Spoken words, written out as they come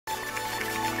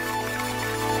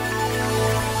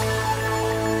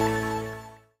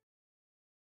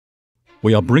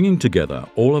We are bringing together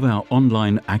all of our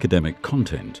online academic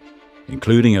content,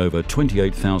 including over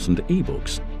 28,000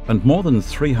 ebooks and more than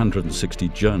 360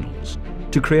 journals,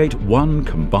 to create one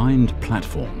combined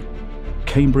platform,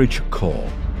 Cambridge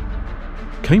Core.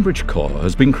 Cambridge Core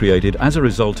has been created as a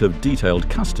result of detailed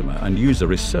customer and user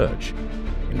research,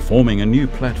 informing a new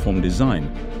platform design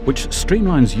which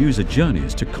streamlines user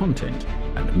journeys to content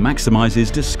and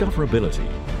maximizes discoverability.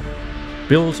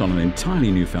 Built on an entirely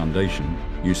new foundation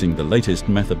using the latest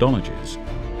methodologies,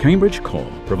 Cambridge Core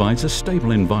provides a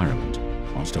stable environment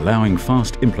whilst allowing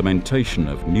fast implementation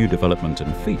of new development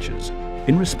and features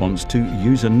in response to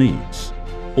user needs,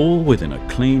 all within a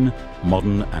clean,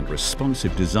 modern and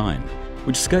responsive design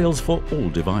which scales for all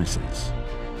devices.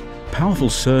 Powerful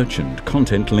search and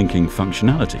content linking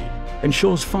functionality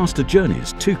ensures faster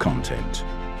journeys to content.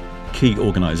 Key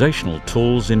organizational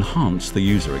tools enhance the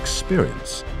user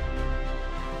experience.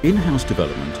 In-house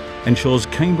development ensures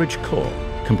Cambridge Core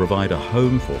can provide a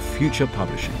home for future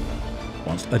publishing,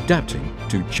 whilst adapting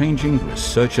to changing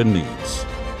researcher needs.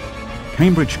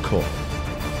 Cambridge Core,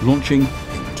 launching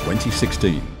in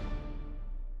 2016.